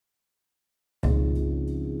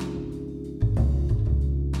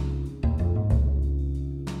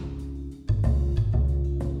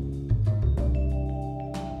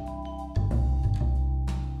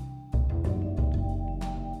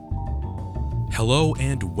Hello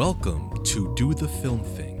and welcome to Do the Film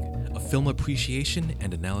Thing, a film appreciation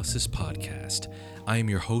and analysis podcast. I am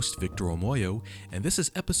your host, Victor Omoyo, and this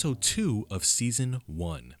is episode 2 of season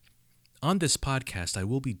 1. On this podcast, I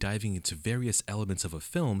will be diving into various elements of a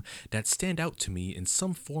film that stand out to me in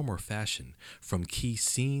some form or fashion, from key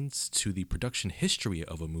scenes to the production history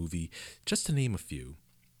of a movie, just to name a few.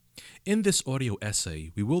 In this audio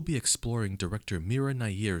essay, we will be exploring director Mira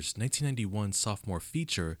Nair's 1991 sophomore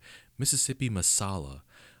feature, Mississippi Masala,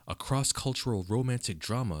 a cross-cultural romantic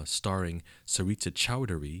drama starring Sarita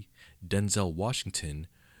Chowdhury, Denzel Washington,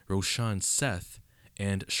 Roshan Seth,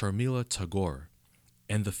 and Sharmila Tagore,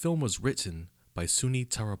 and the film was written by Suni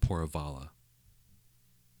Taraporevala.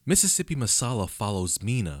 Mississippi Masala follows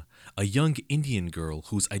Meena, a young Indian girl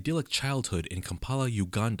whose idyllic childhood in Kampala,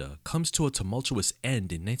 Uganda comes to a tumultuous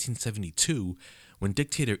end in 1972 when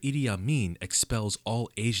dictator Idi Amin expels all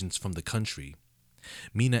Asians from the country.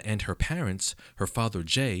 Meena and her parents, her father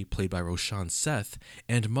Jay, played by Roshan Seth,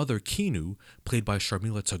 and mother Kinu, played by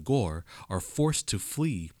Sharmila Tagore, are forced to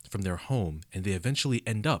flee from their home, and they eventually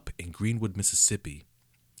end up in Greenwood, Mississippi.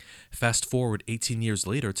 Fast forward 18 years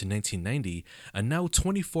later to 1990, a now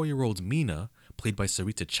 24-year-old Meena, played by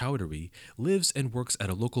Sarita Chowdhury, lives and works at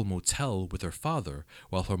a local motel with her father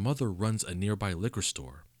while her mother runs a nearby liquor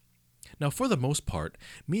store. Now, for the most part,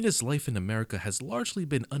 Meena's life in America has largely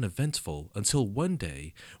been uneventful until one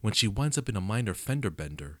day when she winds up in a minor fender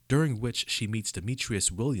bender, during which she meets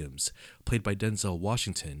Demetrius Williams, played by Denzel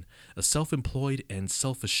Washington, a self-employed and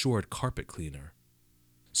self-assured carpet cleaner.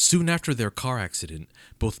 Soon after their car accident,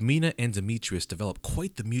 both Meena and Demetrius develop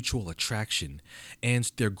quite the mutual attraction, and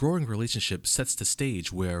their growing relationship sets the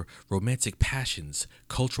stage where romantic passions,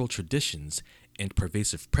 cultural traditions, and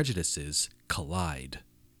pervasive prejudices collide.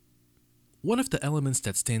 One of the elements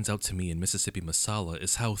that stands out to me in Mississippi Masala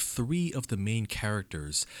is how 3 of the main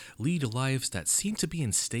characters lead lives that seem to be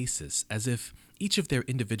in stasis, as if each of their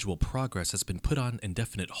individual progress has been put on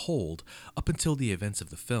indefinite hold up until the events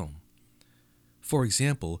of the film. For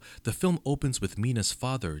example, the film opens with Meena's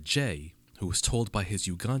father, Jay, who was told by his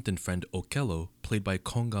Ugandan friend Okello, played by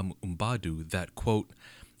Kongam Umbadu, that, quote,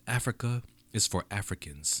 "Africa is for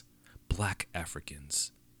Africans, black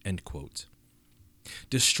Africans," end quote.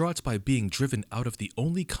 Distraught by being driven out of the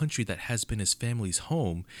only country that has been his family's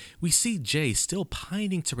home, we see Jay still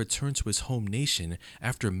pining to return to his home nation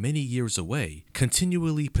after many years away,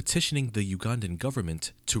 continually petitioning the Ugandan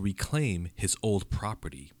government to reclaim his old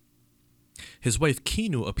property. His wife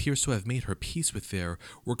Kinu appears to have made her peace with their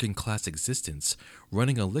working-class existence,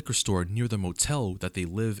 running a liquor store near the motel that they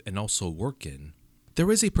live and also work in. There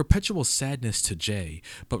is a perpetual sadness to Jay,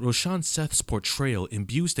 but Roshan Seth's portrayal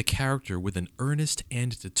imbues the character with an earnest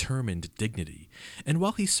and determined dignity, and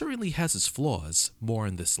while he certainly has his flaws, more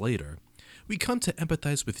on this later, we come to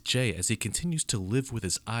empathize with Jay as he continues to live with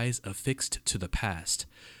his eyes affixed to the past,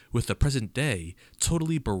 with the present day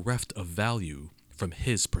totally bereft of value from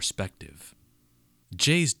his perspective.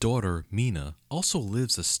 Jay's daughter, Meena, also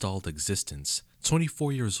lives a stalled existence,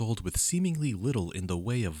 24 years old with seemingly little in the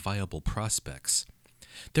way of viable prospects.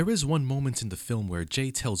 There is one moment in the film where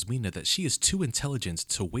Jay tells Meena that she is too intelligent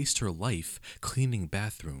to waste her life cleaning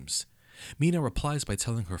bathrooms. Meena replies by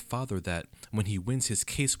telling her father that when he wins his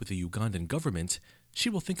case with the Ugandan government, she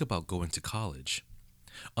will think about going to college.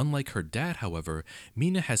 Unlike her dad, however,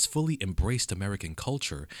 Meena has fully embraced American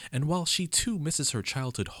culture, and while she too misses her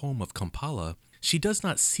childhood home of Kampala, she does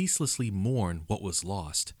not ceaselessly mourn what was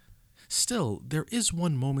lost. Still, there is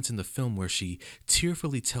one moment in the film where she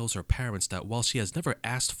tearfully tells her parents that while she has never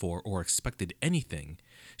asked for or expected anything,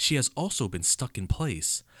 she has also been stuck in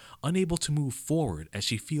place, unable to move forward as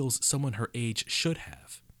she feels someone her age should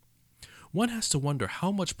have. One has to wonder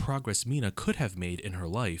how much progress Meena could have made in her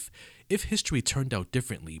life if history turned out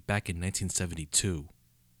differently back in 1972.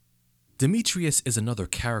 Demetrius is another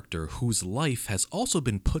character whose life has also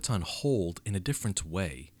been put on hold in a different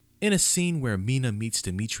way. In a scene where Meena meets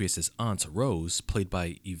Demetrius' aunt Rose, played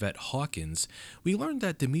by Yvette Hawkins, we learn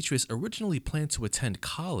that Demetrius originally planned to attend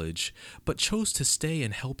college, but chose to stay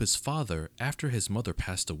and help his father after his mother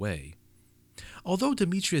passed away. Although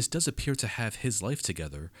Demetrius does appear to have his life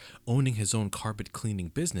together, owning his own carpet cleaning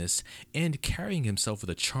business and carrying himself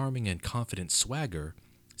with a charming and confident swagger,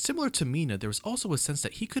 similar to Meena, there is also a sense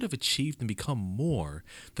that he could have achieved and become more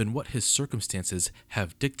than what his circumstances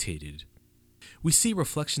have dictated. We see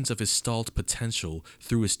reflections of his stalled potential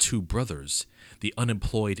through his 2 brothers, the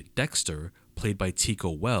unemployed Dexter, played by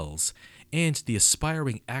Tico Wells, and the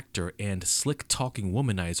aspiring actor and slick-talking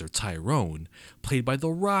womanizer Tyrone, played by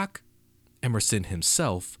The Rock, Emerson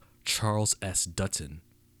himself, Charles S. Dutton.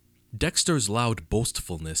 Dexter's loud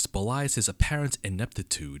boastfulness belies his apparent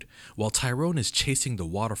ineptitude, while Tyrone is chasing the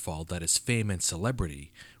waterfall that is fame and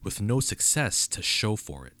celebrity, with no success to show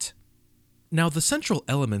for it. Now, the central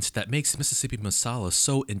element that makes Mississippi Masala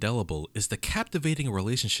so indelible is the captivating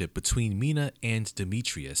relationship between Mina and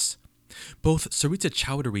Demetrius. Both Sarita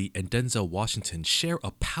Chowdhury and Denzel Washington share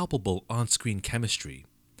a palpable on-screen chemistry.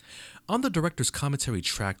 On the director's commentary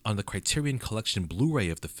track on the Criterion Collection Blu-ray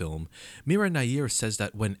of the film, Mira Nair says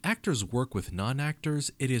that when actors work with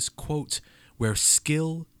non-actors, it is, quote, where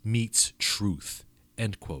skill meets truth,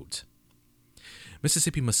 end quote.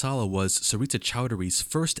 Mississippi Masala was Sarita Chowdhury's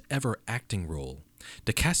first ever acting role.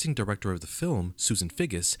 The casting director of the film, Susan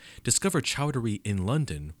Figgis, discovered Chowdhury in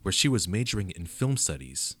London, where she was majoring in film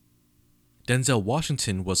studies. Denzel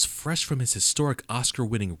Washington was fresh from his historic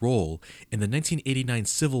Oscar-winning role in the 1989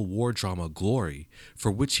 Civil War drama Glory,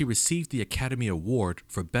 for which he received the Academy Award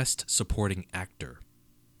for Best Supporting Actor.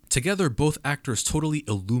 Together, both actors totally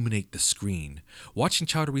illuminate the screen. Watching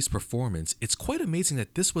Chowdhury's performance, it's quite amazing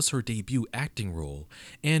that this was her debut acting role,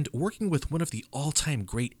 and working with one of the all-time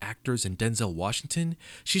great actors in Denzel Washington,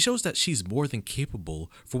 she shows that she's more than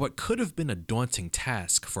capable for what could have been a daunting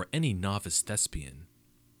task for any novice thespian.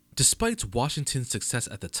 Despite Washington's success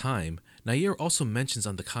at the time, Nair also mentions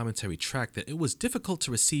on the commentary track that it was difficult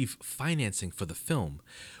to receive financing for the film,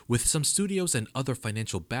 with some studios and other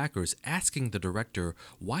financial backers asking the director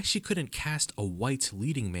why she couldn't cast a white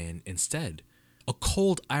leading man instead. A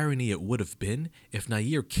cold irony it would have been if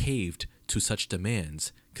Nair caved to such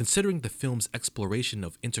demands, considering the film's exploration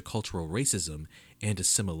of intercultural racism and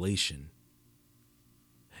assimilation.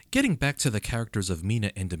 Getting back to the characters of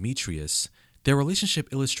Mina and Demetrius, their relationship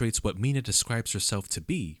illustrates what Mina describes herself to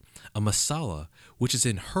be, a masala, which is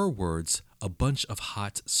in her words, a bunch of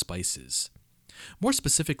hot spices. More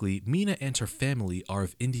specifically, Mina and her family are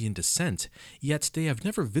of Indian descent, yet they have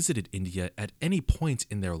never visited India at any point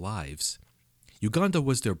in their lives. Uganda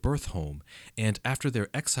was their birth home, and after their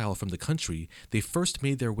exile from the country, they first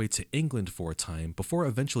made their way to England for a time before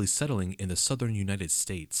eventually settling in the southern United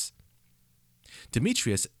States.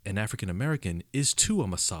 Demetrius, an African American, is too a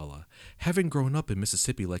masala, having grown up in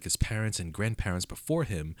Mississippi like his parents and grandparents before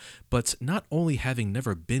him, but not only having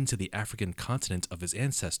never been to the African continent of his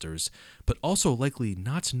ancestors, but also likely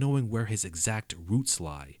not knowing where his exact roots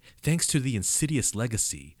lie, thanks to the insidious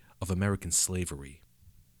legacy of American slavery.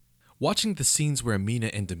 Watching the scenes where Mina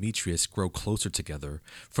and Demetrius grow closer together,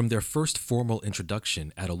 from their first formal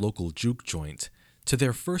introduction at a local juke joint, to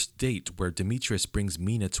their first date where Demetrius brings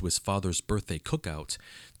Mina to his father's birthday cookout,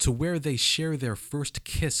 to where they share their first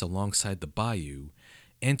kiss alongside the bayou,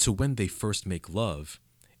 and to when they first make love,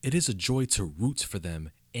 it is a joy to root for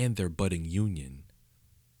them and their budding union.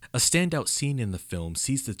 A standout scene in the film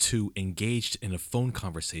sees the two engaged in a phone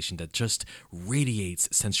conversation that just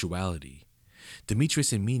radiates sensuality.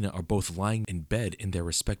 Demetrius and Mina are both lying in bed in their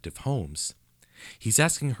respective homes. He's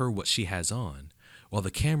asking her what she has on, while the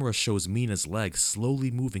camera shows Mina's legs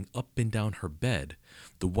slowly moving up and down her bed,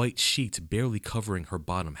 the white sheet barely covering her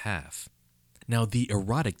bottom half. Now, the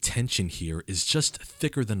erotic tension here is just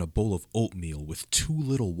thicker than a bowl of oatmeal with too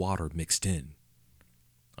little water mixed in.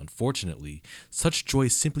 Unfortunately, such joy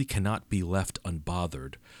simply cannot be left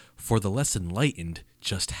unbothered, for the less enlightened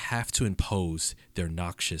just have to impose their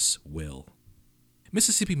noxious will.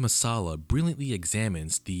 Mississippi Masala brilliantly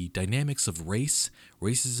examines the dynamics of race,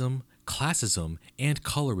 racism, classism, and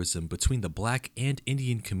colorism between the Black and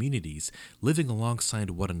Indian communities living alongside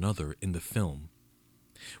one another in the film.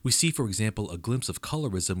 We see, for example, a glimpse of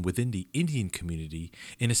colorism within the Indian community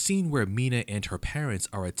in a scene where Mina and her parents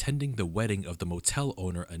are attending the wedding of the motel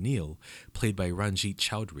owner Anil, played by Ranjit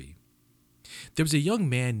Chowdhury. There's a young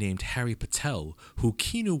man named Harry Patel who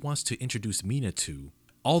Keanu wants to introduce Mina to.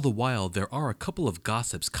 All the while, there are a couple of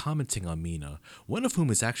gossips commenting on Mina, one of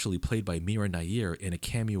whom is actually played by Mira Nair in a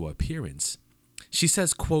cameo appearance. She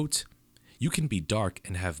says, quote, "You can be dark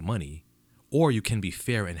and have money, or you can be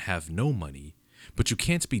fair and have no money, but you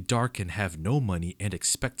can't be dark and have no money and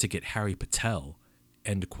expect to get Harry Patel,"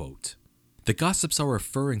 end quote. The gossips are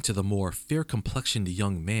referring to the more fair-complexioned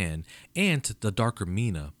young man and the darker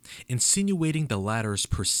Mina, insinuating the latter's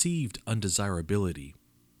perceived undesirability.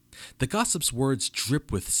 The gossips' words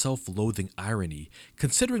drip with self-loathing irony,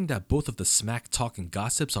 considering that both of the smack-talking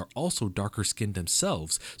gossips are also darker-skinned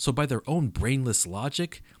themselves, so by their own brainless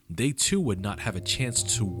logic, they too would not have a chance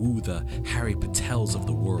to woo the Harry Patels of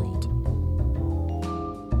the world.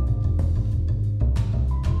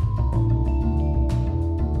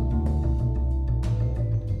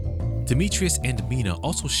 Demetrius and Mina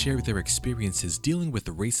also share their experiences dealing with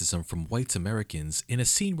racism from white Americans in a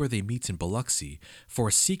scene where they meet in Biloxi for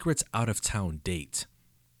a secret out-of-town date.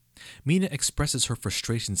 Mina expresses her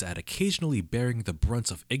frustrations at occasionally bearing the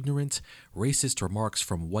brunt of ignorant, racist remarks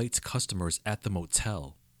from white customers at the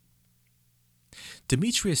motel.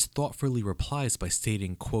 Demetrius thoughtfully replies by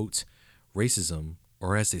stating, quote, "Racism,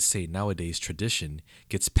 or as they say nowadays, tradition,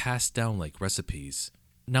 gets passed down like recipes.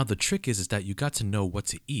 Now the trick is that you got to know what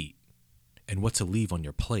to eat and what to leave on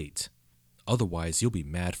your plate. Otherwise you'll be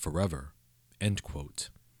mad forever." End quote.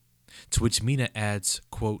 To which Mina adds,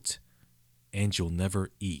 quote, "And you'll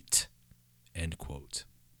never eat." End quote.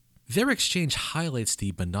 Their exchange highlights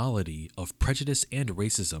the banality of prejudice and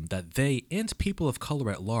racism that they and people of color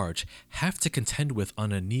at large have to contend with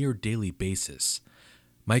on a near daily basis.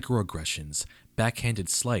 Microaggressions, backhanded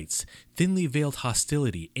slights, thinly veiled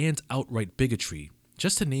hostility, and outright bigotry,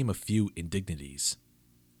 just to name a few indignities.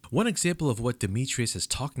 One example of what Demetrius is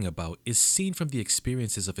talking about is seen from the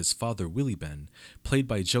experiences of his father Willie Ben, played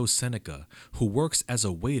by Joe Seneca, who works as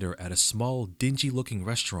a waiter at a small, dingy-looking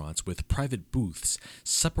restaurant with private booths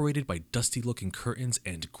separated by dusty-looking curtains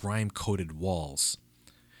and grime-coated walls.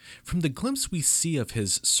 From the glimpse we see of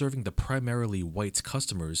his serving the primarily white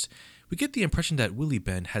customers, we get the impression that Willie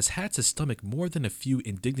Ben has had to stomach more than a few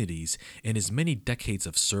indignities in his many decades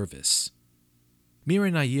of service.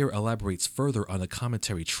 Mira Nair elaborates further on the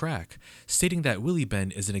commentary track, stating that Willie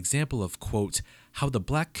Ben is an example of, quote, "how the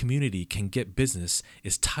black community can get business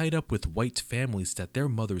is tied up with white families that their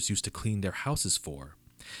mothers used to clean their houses for.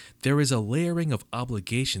 There is a layering of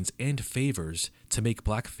obligations and favors to make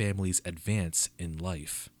black families advance in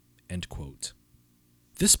life." End quote.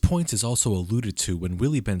 This point is also alluded to when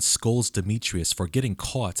Willie Ben scolds Demetrius for getting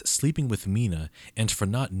caught sleeping with Mina and for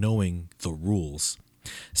not knowing the rules.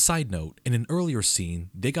 Side note, in an earlier scene,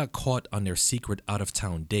 they got caught on their secret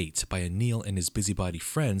out-of-town date by Anil and his busybody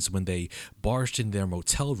friends when they barged in their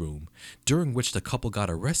motel room, during which the couple got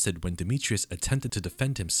arrested when Demetrius attempted to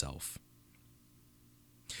defend himself.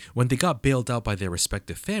 When they got bailed out by their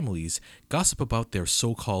respective families, gossip about their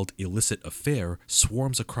so-called illicit affair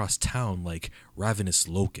swarms across town like ravenous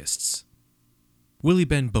locusts. Willie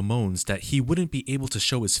Ben bemoans that he wouldn't be able to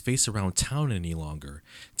show his face around town any longer,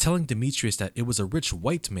 telling Demetrius that it was a rich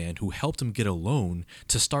white man who helped him get a loan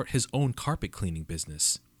to start his own carpet cleaning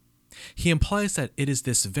business. He implies that it is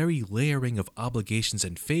this very layering of obligations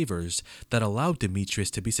and favors that allowed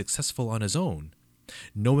Demetrius to be successful on his own,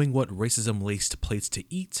 knowing what racism-laced plates to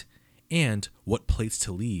eat and what plates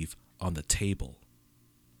to leave on the table.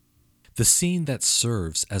 The scene that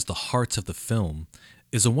serves as the heart of the film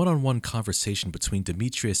is a one-on-one conversation between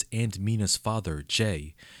Demetrius and Mina's father,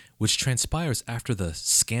 Jay, which transpires after the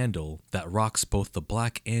scandal that rocks both the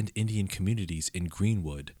black and Indian communities in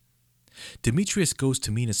Greenwood. Demetrius goes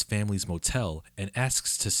to Mina's family's motel and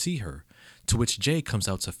asks to see her, to which Jay comes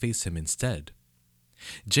out to face him instead.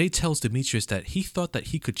 Jay tells Demetrius that he thought that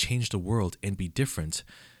he could change the world and be different,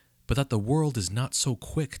 but that the world is not so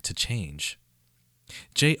quick to change.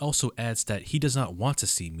 Jay also adds that he does not want to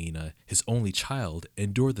see Mina, his only child,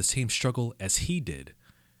 endure the same struggle as he did.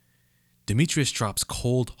 Demetrius drops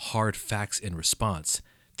cold, hard facts in response,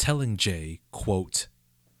 telling Jay, quote,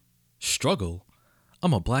 "Struggle?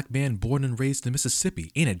 I'm a black man born and raised in Mississippi.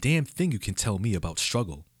 Ain't a damn thing you can tell me about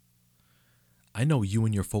struggle. I know you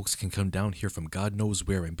and your folks can come down here from God knows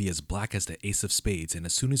where and be as black as the ace of spades, and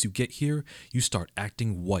as soon as you get here, you start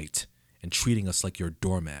acting white and treating us like your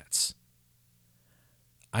doormats.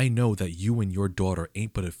 I know that you and your daughter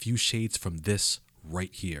ain't but a few shades from this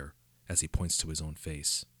right here," as he points to his own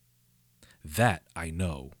face. "That I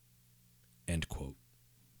know." End quote.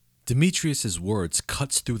 Demetrius's words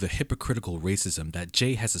cuts through the hypocritical racism that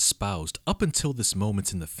Jay has espoused up until this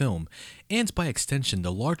moment in the film, and by extension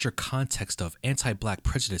the larger context of anti-black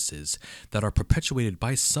prejudices that are perpetuated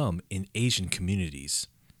by some in Asian communities.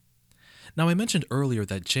 Now, I mentioned earlier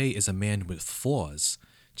that Jay is a man with flaws,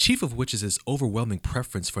 chief of which is his overwhelming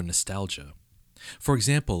preference for nostalgia. For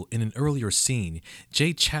example, in an earlier scene,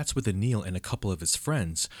 Jay chats with Anil and a couple of his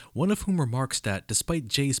friends, one of whom remarks that despite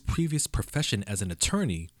Jay's previous profession as an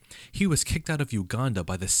attorney, he was kicked out of Uganda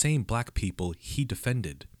by the same black people he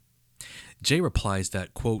defended. Jay replies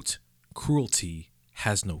that, quote, "Cruelty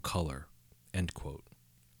has no color," end quote.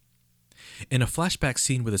 In a flashback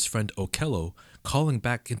scene with his friend Okello, calling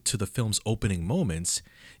back into the film's opening moments,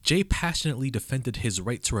 Jay passionately defended his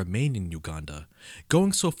right to remain in Uganda,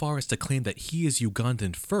 going so far as to claim that he is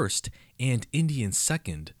Ugandan first and Indian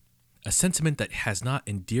second, a sentiment that has not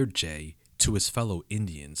endeared Jay to his fellow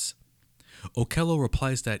Indians. Okello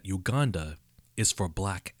replies that Uganda is for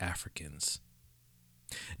black Africans.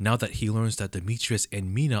 Now that he learns that Demetrius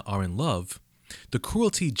and Mina are in love, the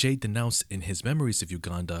cruelty Jay denounced in his memories of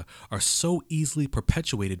Uganda are so easily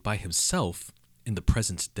perpetuated by himself in the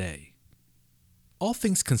present day. All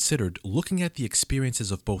things considered, looking at the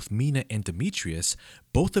experiences of both Mina and Demetrius,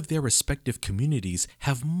 both of their respective communities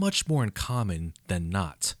have much more in common than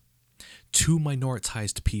not. Two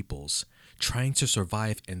minoritized peoples, trying to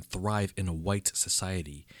survive and thrive in a white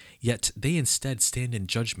society, yet they instead stand in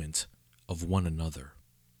judgment of one another.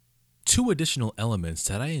 Two additional elements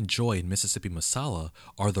that I enjoy in Mississippi Masala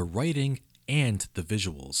are the writing and the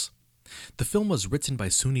visuals. The film was written by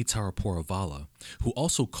Suni Taraporevala, who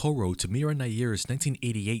also co-wrote Mira Nair's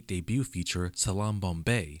 1988 debut feature Salam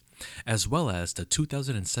Bombay, as well as the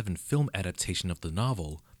 2007 film adaptation of the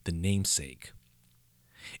novel The Namesake.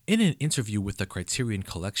 In an interview with the Criterion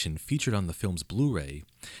Collection featured on the film's Blu-ray,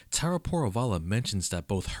 Taraporevala mentions that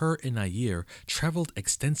both her and Nair traveled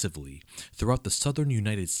extensively throughout the southern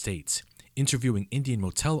United States, interviewing Indian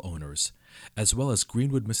motel owners, as well as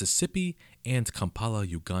Greenwood, Mississippi, and Kampala,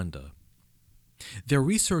 Uganda. Their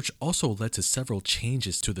research also led to several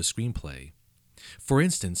changes to the screenplay. For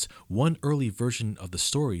instance, one early version of the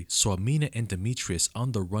story saw Mina and Demetrius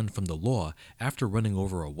on the run from the law after running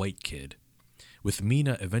over a white kid, with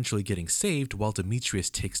Mina eventually getting saved while Demetrius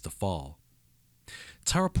takes the fall.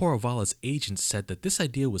 Taraporavala's agent said that this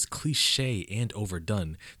idea was cliché and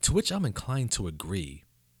overdone, to which I'm inclined to agree.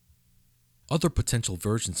 Other potential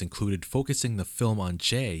versions included focusing the film on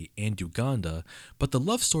Jay and Uganda, but the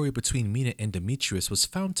love story between Mina and Demetrius was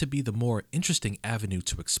found to be the more interesting avenue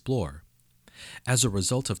to explore. As a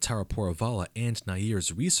result of Taraporevala and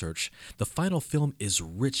Nair's research, the final film is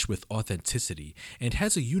rich with authenticity and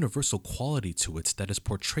has a universal quality to it that is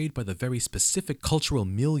portrayed by the very specific cultural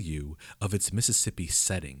milieu of its Mississippi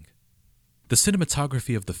setting. The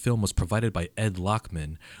cinematography of the film was provided by Ed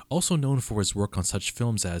Lachman, also known for his work on such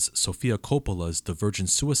films as Sofia Coppola's The Virgin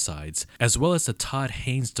Suicides, as well as the Todd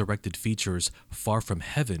Haynes-directed features Far From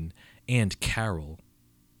Heaven and Carol.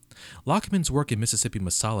 Lachman's work in Mississippi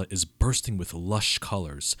Masala is bursting with lush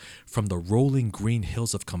colors, from the rolling green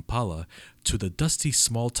hills of Kampala to the dusty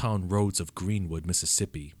small-town roads of Greenwood,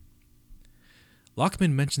 Mississippi.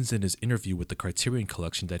 Lachman mentions in his interview with the Criterion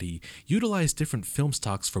Collection that he utilized different film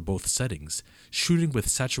stocks for both settings, shooting with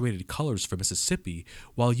saturated colors for Mississippi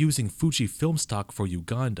while using Fuji film stock for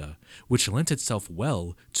Uganda, which lent itself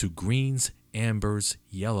well to greens, ambers,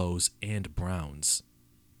 yellows, and browns.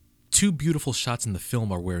 Two beautiful shots in the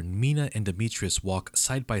film are where Mina and Demetrius walk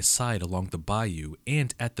side by side along the bayou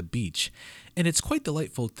and at the beach, and it's quite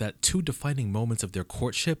delightful that two defining moments of their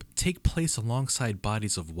courtship take place alongside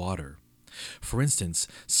bodies of water. For instance,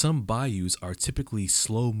 some bayous are typically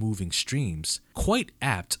slow-moving streams, quite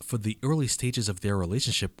apt for the early stages of their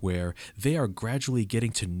relationship where they are gradually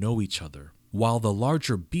getting to know each other, while the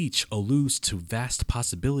larger beach alludes to vast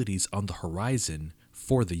possibilities on the horizon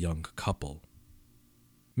for the young couple.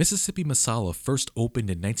 Mississippi Masala first opened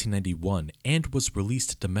in 1991 and was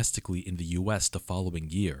released domestically in the US the following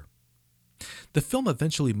year. The film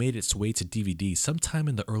eventually made its way to DVD sometime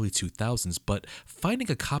in the early 2000s, but finding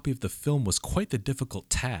a copy of the film was quite the difficult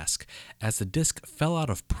task, as the disc fell out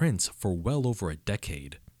of print for well over a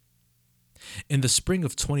decade. In the spring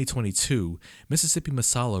of 2022, Mississippi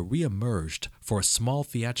Masala re-emerged for a small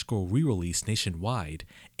theatrical re-release nationwide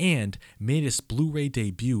and made its Blu-ray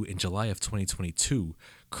debut in July of 2022,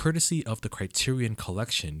 courtesy of the Criterion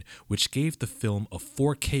Collection, which gave the film a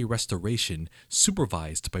 4K restoration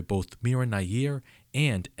supervised by both Mira Nair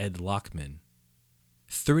and Ed Lachman.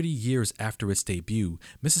 30 years after its debut,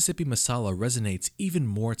 Mississippi Masala resonates even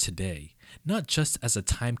more today, not just as a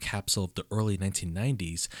time capsule of the early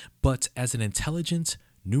 1990s, but as an intelligent,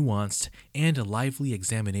 nuanced, and lively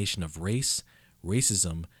examination of race,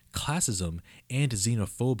 racism, classism, and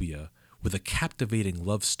xenophobia, with a captivating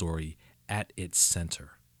love story at its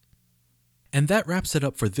center. And that wraps it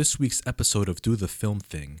up for this week's episode of Do the Film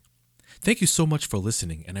Thing. Thank you so much for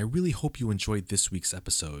listening, and I really hope you enjoyed this week's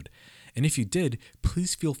episode. And if you did,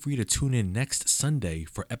 please feel free to tune in next Sunday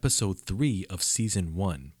for episode 3 of season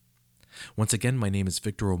 1. Once again, my name is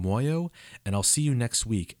Victor Omoyo, and I'll see you next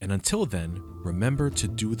week. And until then, remember to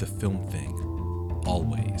do the film thing.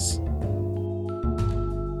 Always.